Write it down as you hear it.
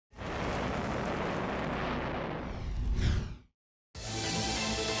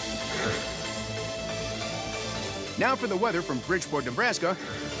Now for the weather from Bridgeport, Nebraska.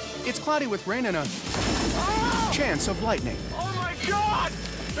 It's cloudy with rain and a chance of lightning. Oh my God!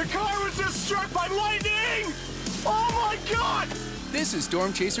 The car was just struck by lightning! Oh my God! This is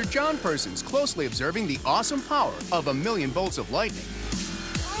storm chaser John Persons closely observing the awesome power of 1,000,000 volts of lightning.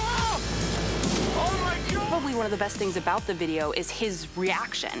 Oh my God! Probably one of the best things about the video is his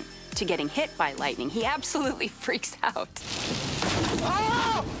reaction to getting hit by lightning. He absolutely freaks out.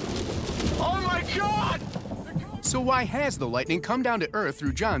 Oh! Oh my God! So why has the lightning come down to Earth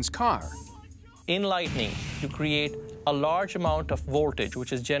through John's car? In lightning, you create a large amount of voltage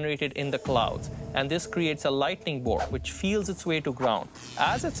which is generated in the clouds, and this creates a lightning bolt which feels its way to ground.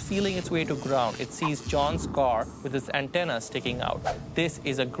 As it's feeling its way to ground, it sees John's car with its antenna sticking out. This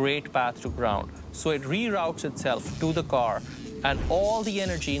is a great path to ground. So it reroutes itself to the car, and all the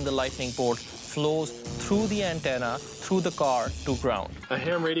energy in the lightning bolt flows through the antenna, through the car to ground. A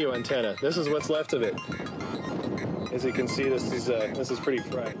ham radio antenna. This is what's left of it. As you can see, this is pretty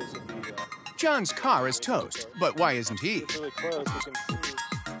fried. John's car is toast, but why isn't he? Really close, you can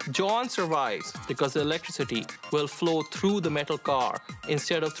see. John survives because the electricity will flow through the metal car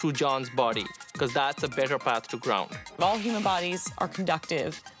instead of through John's body, because that's a better path to ground. All human bodies are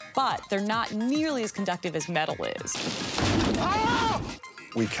conductive, but they're not nearly as conductive as metal is.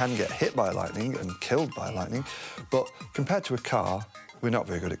 We can get hit by lightning and killed by lightning, but compared to a car, we're not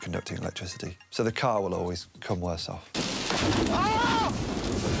very good at conducting electricity. So the car will always come worse off.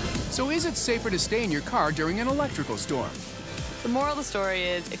 So is it safer to stay in your car during an electrical storm? The moral of the story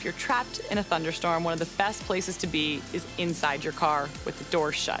is, if you're trapped in a thunderstorm, one of the best places to be is inside your car with the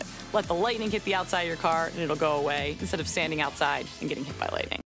doors shut. Let the lightning hit the outside of your car and it'll go away, instead of standing outside and getting hit by lightning.